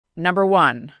number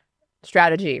one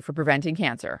strategy for preventing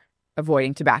cancer,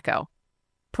 avoiding tobacco.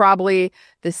 Probably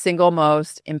the single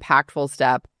most impactful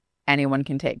step anyone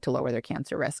can take to lower their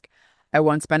cancer risk. I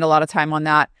won't spend a lot of time on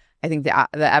that. I think the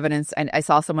evidence, and I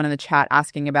saw someone in the chat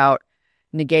asking about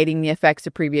negating the effects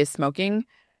of previous smoking.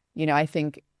 I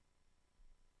think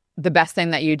the best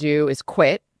thing that you do is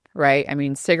quit, right? I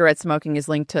mean, cigarette smoking is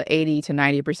linked to 80 to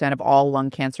 90% of all lung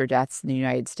cancer deaths in the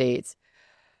United States.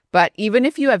 But even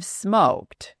if you have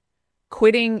smoked,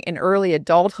 quitting in early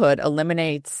adulthood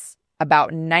eliminates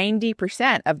about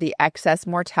 90% of the excess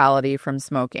mortality from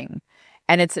smoking.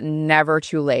 And it's never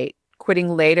too late. Quitting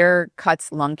later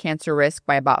cuts lung cancer risk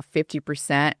by about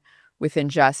 50% within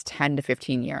just 10 to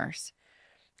 15 years.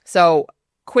 So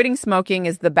quitting smoking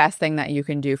is the best thing that you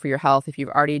can do for your health. If you've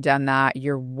already done that,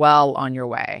 you're well on your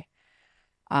way.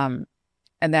 And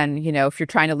then, if you're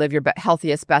trying to live your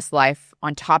healthiest, best life,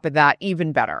 on top of that,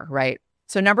 even better, right?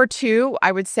 So number two,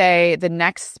 I would say the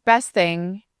next best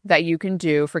thing that you can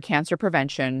do for cancer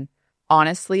prevention,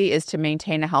 honestly, is to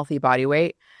maintain a healthy body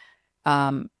weight.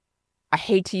 I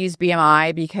hate to use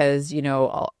BMI because,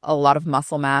 a lot of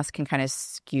muscle mass can kind of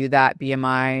skew that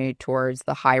BMI towards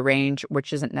the high range,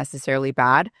 which isn't necessarily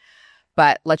bad.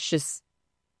 But let's just,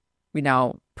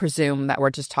 presume that we're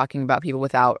just talking about people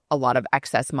without a lot of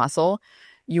excess muscle.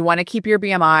 You want to keep your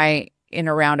BMI in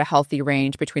around a healthy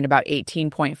range between about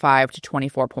 18.5 to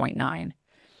 24.9.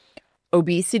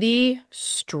 Obesity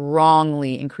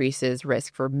strongly increases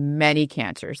risk for many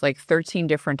cancers, like 13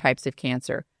 different types of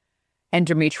cancer.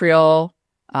 Endometrial,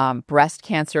 breast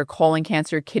cancer, colon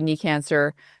cancer, kidney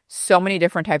cancer, so many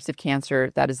different types of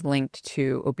cancer that is linked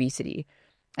to obesity.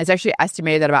 It's actually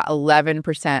estimated that about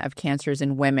 11% of cancers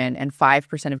in women and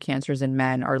 5% of cancers in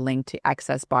men are linked to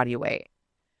excess body weight.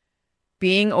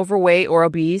 Being overweight or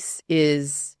obese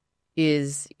is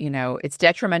it's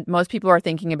detrimental. Most people are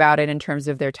thinking about it in terms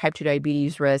of their type 2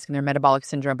 diabetes risk and their metabolic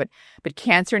syndrome, but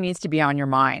cancer needs to be on your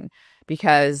mind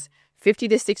because 50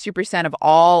 to 60% of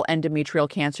all endometrial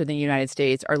cancer in the United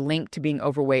States are linked to being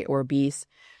overweight or obese.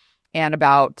 And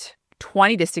about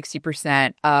 20 to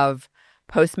 60% of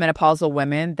postmenopausal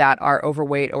women that are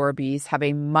overweight or obese have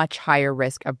a much higher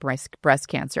risk of breast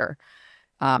cancer.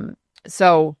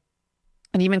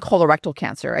 And even colorectal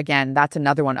cancer, again, that's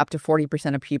another one. Up to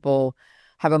 40% of people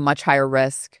have a much higher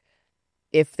risk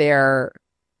if they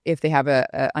have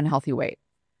a unhealthy weight.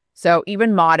 So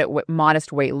even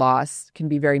modest weight loss can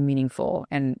be very meaningful.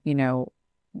 And,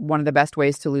 one of the best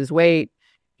ways to lose weight,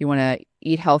 you want to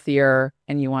eat healthier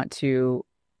and you want to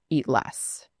eat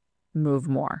less, move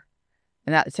more.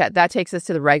 And that takes us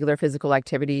to the regular physical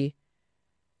activity.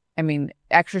 I mean,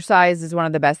 exercise is one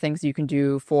of the best things you can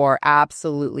do for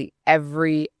absolutely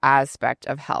every aspect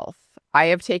of health. I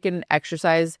have taken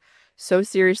exercise so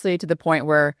seriously to the point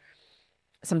where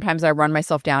sometimes I run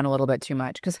myself down a little bit too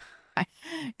much because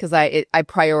I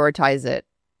prioritize it.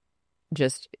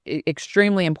 Just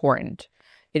extremely important.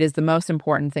 It is the most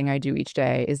important thing I do each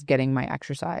day is getting my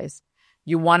exercise.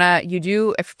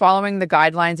 If following the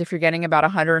guidelines, if you're getting about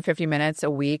 150 minutes a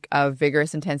week of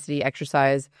vigorous intensity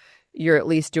exercise, you're at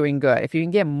least doing good. If you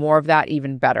can get more of that,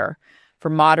 even better. For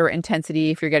moderate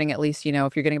intensity, if you're getting at least,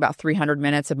 if you're getting about 300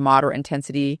 minutes of moderate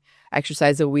intensity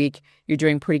exercise a week, you're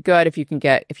doing pretty good. If you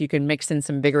can mix in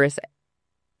some vigorous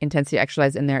intensity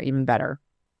exercise in there, even better.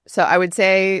 So I would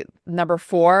say number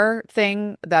 4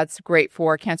 thing that's great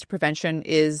for cancer prevention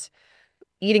is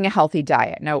eating a healthy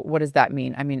diet. Now, what does that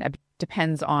mean? I mean, it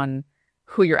depends on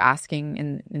who you're asking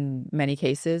in many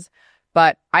cases.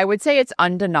 But I would say it's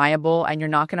undeniable, and you're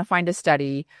not going to find a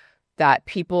study that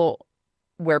people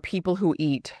who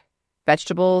eat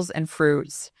vegetables and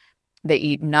fruits, they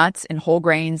eat nuts and whole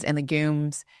grains and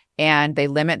legumes, and they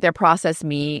limit their processed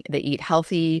meat. They eat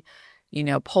healthy,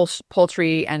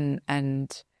 poultry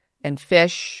and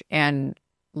fish and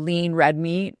lean red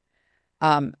meat.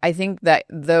 I think that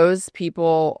those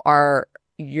people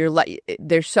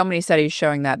there's so many studies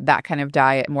showing that kind of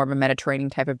diet, more of a Mediterranean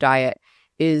type of diet,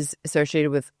 is associated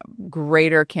with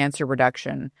greater cancer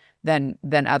reduction than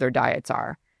other diets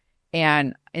are.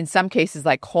 And in some cases,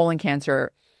 like colon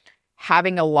cancer,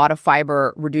 having a lot of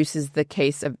fiber reduces the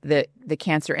case of the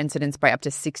cancer incidence by up to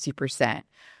 60%.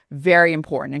 Very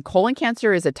important. And colon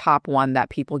cancer is a top one that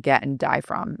people get and die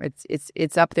from.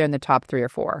 It's up there in the top 3 or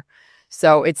 4.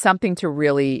 So it's something to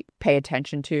really pay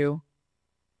attention to.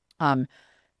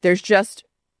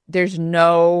 There's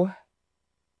no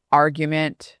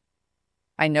argument.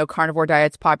 I know carnivore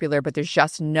diet's popular, but there's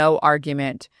just no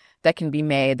argument that can be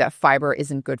made that fiber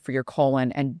isn't good for your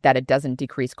colon and that it doesn't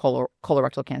decrease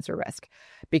colorectal cancer risk.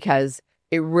 Because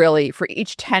it really, for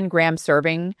each 10-gram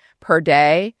serving per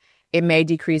day, it may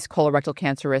decrease colorectal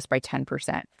cancer risk by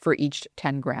 10% for each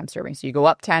 10-gram serving. So you go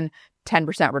up 10%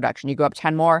 reduction. You go up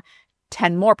 10 more,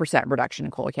 10 more percent reduction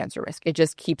in colon cancer risk. It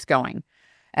just keeps going.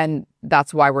 And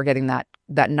that's why we're getting that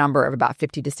number of about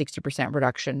 50 to 60%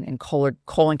 reduction in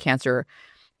colon cancer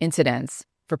incidence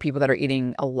for people that are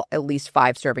eating at least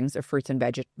 5 servings of fruits and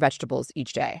vegetables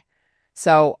each day.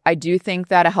 So I do think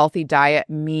that a healthy diet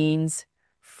means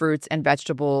fruits and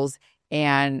vegetables,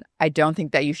 and I don't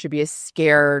think that you should be as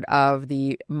scared of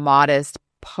the modest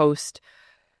prandial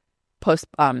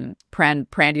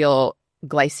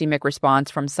glycemic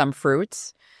response from some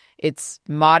fruits. It's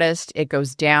modest, it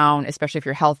goes down, especially if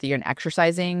you're healthy and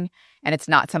exercising, and it's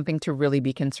not something to really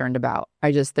be concerned about.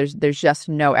 There's just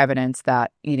no evidence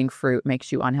that eating fruit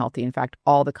makes you unhealthy. In fact,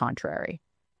 all the contrary.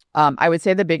 I would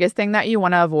say the biggest thing that you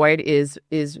want to avoid is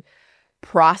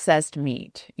processed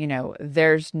meat.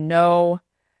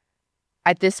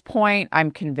 At this point,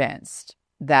 I'm convinced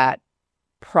that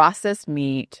processed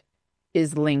meat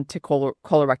is linked to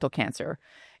colorectal cancer.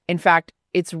 In fact,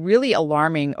 it's really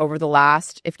alarming over the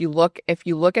last, if you look at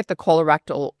the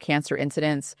colorectal cancer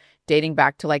incidence dating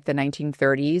back to like the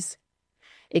 1930s,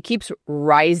 it keeps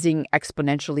rising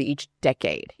exponentially each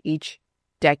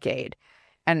decade.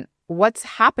 And what's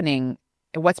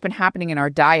been happening in our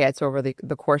diets over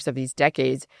the course of these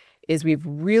decades is we've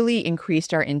really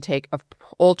increased our intake of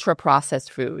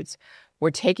ultra-processed foods.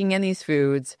 We're taking in these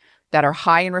foods that are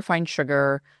high in refined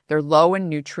sugar, they're low in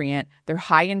nutrient, they're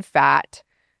high in fat,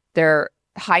 they're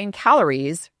high in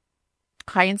calories,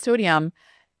 high in sodium,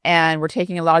 and we're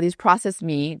taking a lot of these processed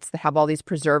meats that have all these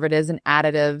preservatives and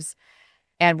additives,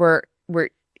 and we're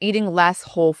eating less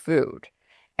whole food.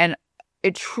 And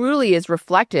it truly is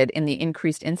reflected in the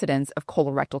increased incidence of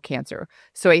colorectal cancer.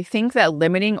 So I think that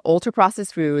limiting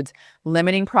ultra-processed foods,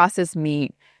 limiting processed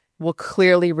meat will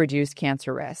clearly reduce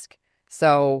cancer risk.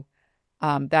 So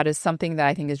that is something that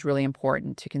I think is really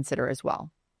important to consider as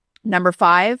well. Number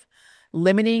 5,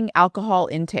 limiting alcohol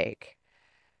intake.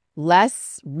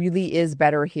 Less really is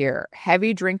better here.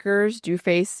 Heavy drinkers do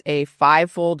face a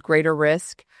 5-fold greater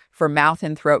risk for mouth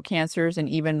and throat cancers, and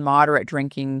even moderate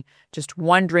drinking, just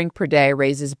 1 drink per day,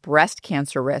 raises breast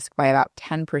cancer risk by about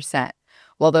 10%,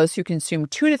 while those who consume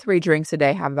 2 to 3 drinks a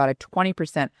day have about a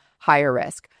 20% higher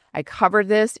risk. I covered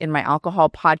this in my alcohol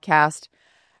podcast.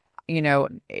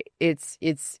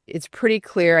 It's pretty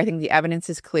clear. I think the evidence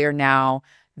is clear now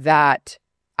that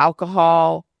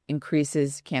alcohol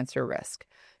increases cancer risk.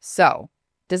 So,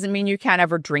 doesn't mean you can't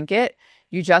ever drink it.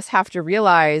 You just have to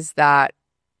realize that,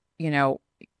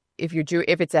 if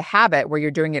it's a habit where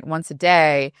you're doing it once a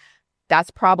day,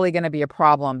 that's probably going to be a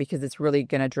problem because it's really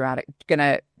going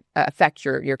to affect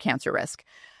your cancer risk.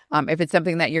 If it's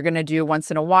something that you're going to do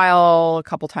once in a while, a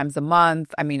couple times a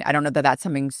month, I don't know that that's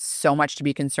something so much to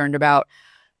be concerned about.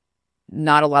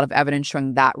 Not a lot of evidence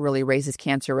showing that really raises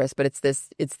cancer risk, but it's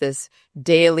this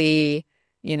daily,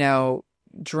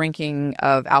 drinking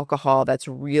of alcohol it's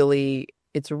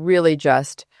really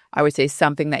just, I would say,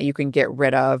 something that you can get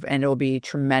rid of, and it'll be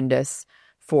tremendous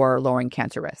for lowering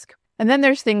cancer risk. And then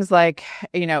there's things like,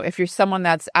 if you're someone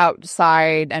that's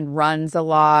outside and runs a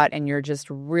lot and you're just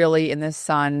really in the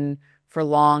sun for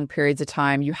long periods of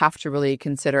time, you have to really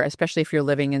consider, especially if you're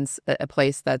living in a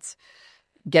place that's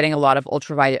getting a lot of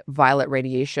ultraviolet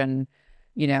radiation,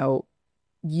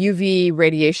 UV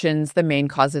radiation's the main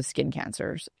cause of skin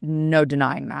cancers. No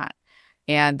denying that.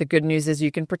 And the good news is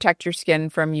you can protect your skin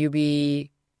from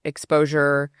UV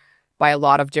exposure by a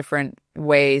lot of different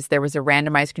ways. There was a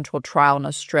randomized controlled trial in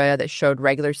Australia that showed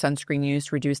regular sunscreen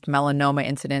use reduced melanoma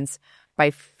incidence by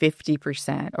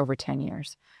 50% over 10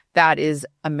 years. That is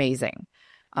amazing.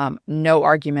 No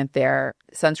argument there.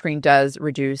 Sunscreen does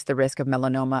reduce the risk of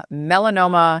melanoma.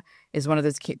 Melanoma is one of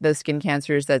those skin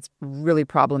cancers that's really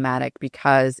problematic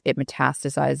because it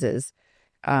metastasizes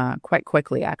quite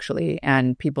quickly, actually,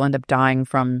 and people end up dying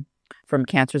from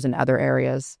cancers in other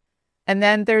areas. And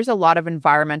then there's a lot of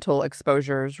environmental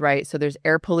exposures, right? So there's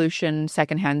air pollution,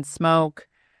 secondhand smoke.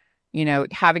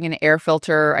 Having an air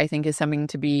filter, I think, is something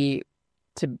to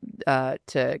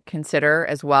consider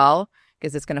as well,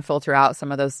 because it's going to filter out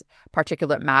some of those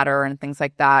particulate matter and things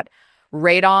like that.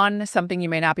 Radon, something you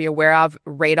may not be aware of.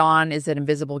 Radon is an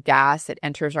invisible gas. It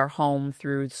enters our home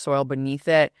through the soil beneath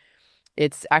it.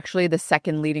 It's actually the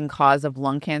second leading cause of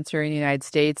lung cancer in the United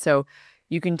States. So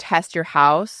you can test your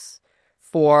house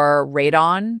for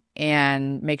radon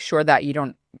and make sure that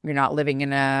you're not living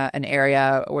in an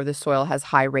area where the soil has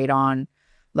high radon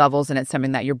levels and it's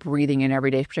something that you're breathing in every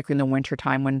day, particularly in the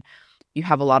wintertime when you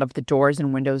have a lot of the doors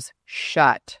and windows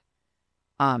shut.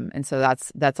 And so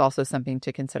that's also something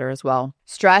to consider as well.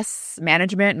 Stress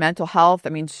management, mental health. I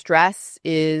mean, stress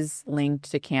is linked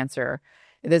to cancer.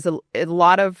 There's a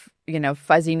lot of,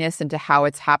 fuzziness into how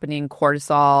it's happening,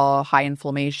 cortisol, high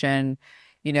inflammation.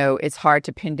 It's hard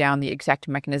to pin down the exact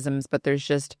mechanisms, but there's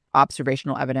just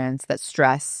observational evidence that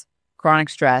stress, chronic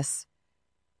stress,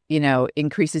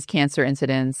 increases cancer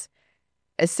incidence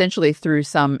essentially through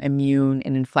some immune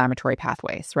and inflammatory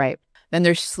pathways, right? Then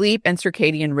there's sleep and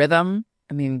circadian rhythm.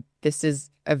 I mean, this is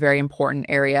a very important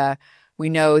area. We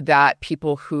know that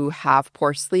people who have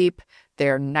poor sleep,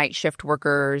 they're night shift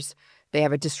workers, they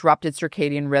have a disrupted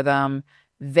circadian rhythm,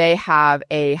 they have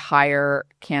a higher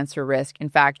cancer risk. In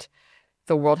fact,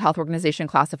 the World Health Organization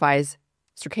classifies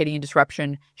circadian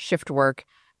disruption, shift work,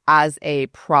 as a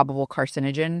probable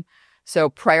carcinogen. So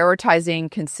prioritizing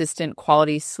consistent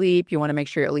quality sleep, you want to make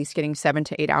sure you're at least getting 7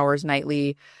 to 8 hours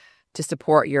nightly to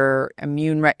support your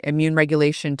immune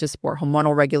regulation, to support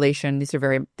hormonal regulation.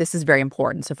 This is very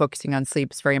important. So focusing on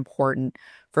sleep is very important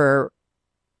for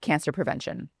cancer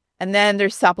prevention. And then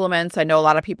there's supplements. I know a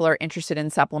lot of people are interested in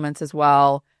supplements as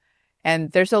well.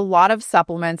 And there's a lot of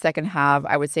supplements that can have,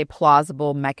 I would say,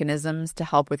 plausible mechanisms to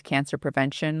help with cancer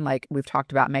prevention. Like we've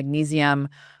talked about magnesium,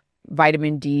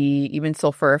 vitamin D, even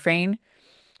sulforaphane.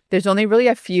 There's only really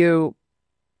a few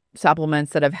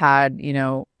supplements that have had,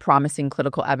 promising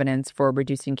clinical evidence for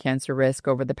reducing cancer risk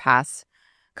over the past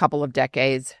couple of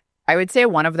decades. I would say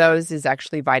one of those is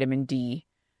actually vitamin D.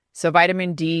 So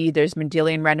vitamin D, there's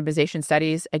Mendelian randomization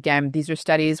studies. Again, these are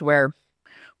studies where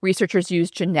researchers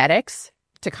use genetics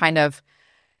to kind of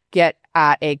get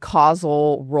at a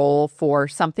causal role for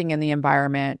something in the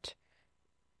environment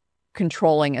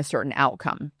controlling a certain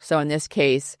outcome. So in this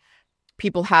case,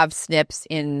 people have SNPs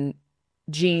in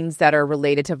genes that are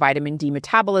related to vitamin D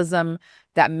metabolism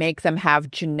that make them have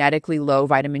genetically low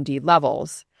vitamin D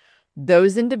levels.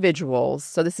 Those individuals,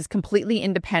 so this is completely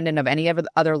independent of any of the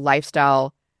other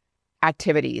lifestyle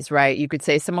activities, right? You could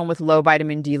say someone with low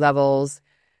vitamin D levels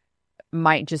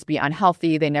might just be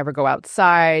unhealthy. They never go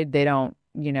outside. They don't,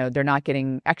 they're not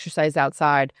getting exercise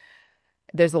outside.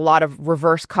 There's a lot of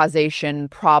reverse causation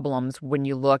problems when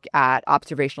you look at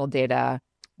observational data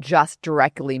just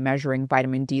directly measuring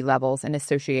vitamin D levels and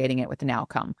associating it with an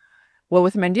outcome. Well,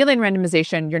 with Mendelian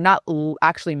randomization, you're not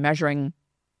actually measuring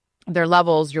their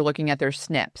levels. You're looking at their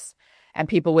SNPs. And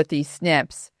people with these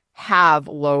SNPs have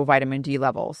low vitamin D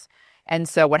levels. And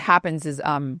so what happens is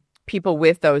people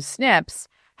with those SNPs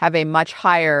have a much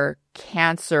higher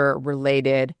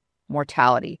cancer-related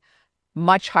mortality,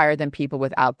 much higher than people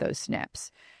without those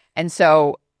SNPs. And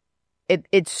so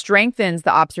it strengthens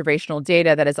the observational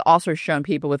data that has also shown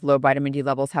people with low vitamin D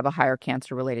levels have a higher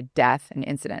cancer-related death and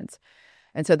incidence.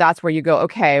 And so that's where you go,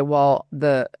 okay, well,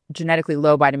 the genetically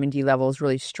low vitamin D levels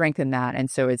really strengthen that. And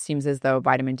so it seems as though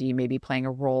vitamin D may be playing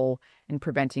a role in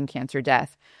preventing cancer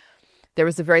death. There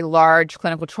was a very large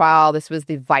clinical trial. This was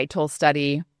the VITAL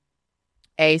study.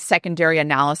 A secondary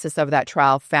analysis of that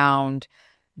trial found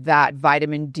that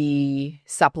vitamin D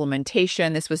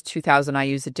supplementation, this was 2,000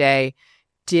 IUs a day,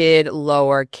 did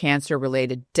lower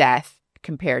cancer-related death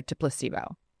compared to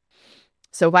placebo.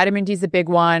 So vitamin D is a big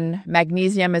one.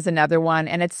 Magnesium is another one.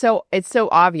 And it's so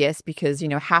obvious because,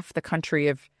 half the country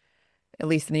of, at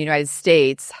least in the United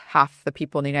States, half the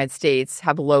people in the United States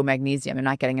have low magnesium. They're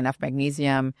not getting enough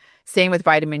magnesium. Same with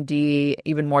vitamin D.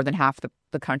 Even more than half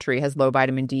the country has low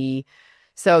vitamin D.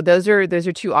 So those are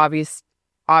two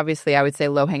obviously, I would say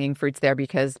low-hanging fruits there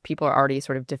because people are already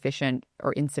sort of deficient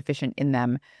or insufficient in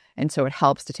them. And so it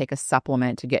helps to take a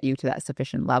supplement to get you to that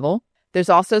sufficient level. There's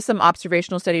also some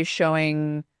observational studies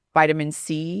showing vitamin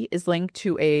C is linked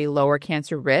to a lower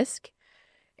cancer risk.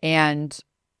 And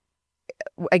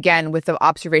again, with the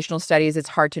observational studies, it's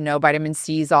hard to know. Vitamin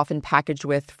C is often packaged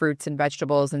with fruits and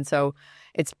vegetables. And so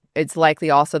it's likely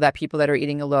also that people that are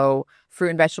eating a low fruit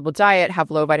and vegetable diet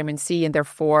have low vitamin C. And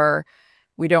therefore,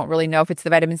 we don't really know if it's the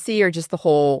vitamin C or just the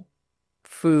whole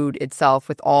food itself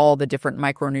with all the different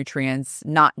micronutrients,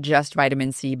 not just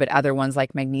vitamin C, but other ones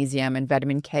like magnesium and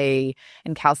vitamin K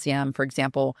and calcium, for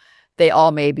example. They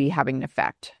all may be having an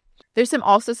effect. There's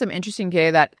also some interesting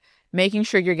data that making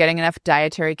sure you're getting enough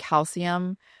dietary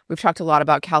calcium. We've talked a lot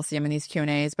about calcium in these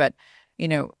Q&As, but,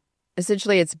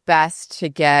 essentially it's best to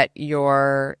get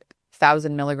your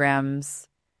 1,000 milligrams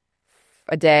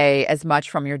a day, as much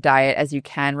from your diet as you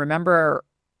can. Remember,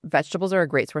 vegetables are a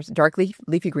great source. Dark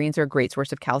leafy greens are a great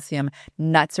source of calcium.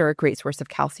 Nuts are a great source of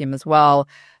calcium as well.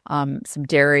 Some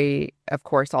dairy, of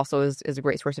course, also is a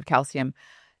great source of calcium.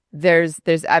 There's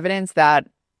evidence that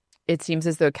it seems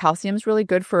as though calcium is really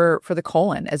good for the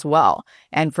colon as well,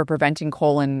 and for preventing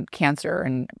colon cancer,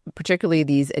 and particularly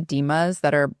these edemas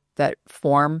that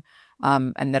form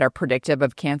and that are predictive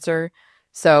of cancer.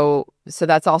 So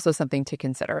that's also something to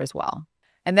consider as well.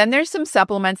 And then there's some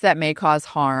supplements that may cause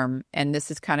harm. And this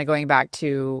is kind of going back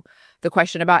to the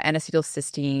question about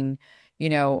N-acetylcysteine. You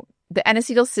know, the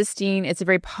N-acetylcysteine, it's a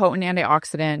very potent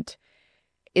antioxidant.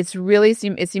 It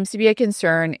seems to be a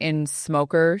concern in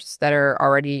smokers that are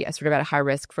already sort of at a high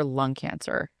risk for lung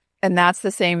cancer. And that's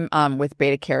the same with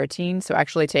beta carotene. So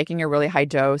actually taking a really high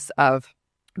dose of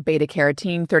beta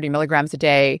carotene, 30 milligrams a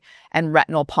day, and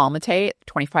retinol palmitate,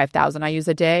 25,000 I use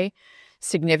a day,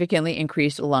 significantly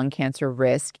increased lung cancer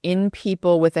risk in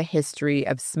people with a history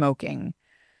of smoking.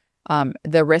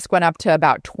 The risk went up to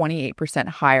about 28%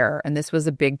 higher. And this was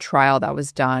a big trial that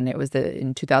was done. It was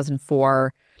in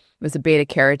 2004. It was a beta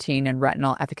carotene and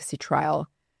retinol efficacy trial.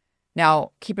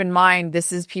 Now, keep in mind,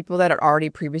 this is people that had already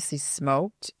previously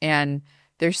smoked. And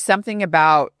there's something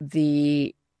about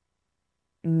the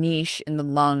niche in the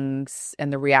lungs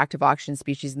and the reactive oxygen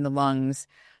species in the lungs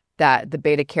that the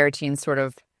beta carotene sort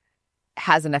of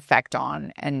has an effect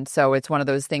on. And so it's one of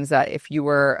those things that if you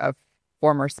were a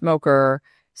former smoker,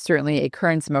 certainly a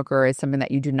current smoker, is something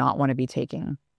that you do not want to be taking.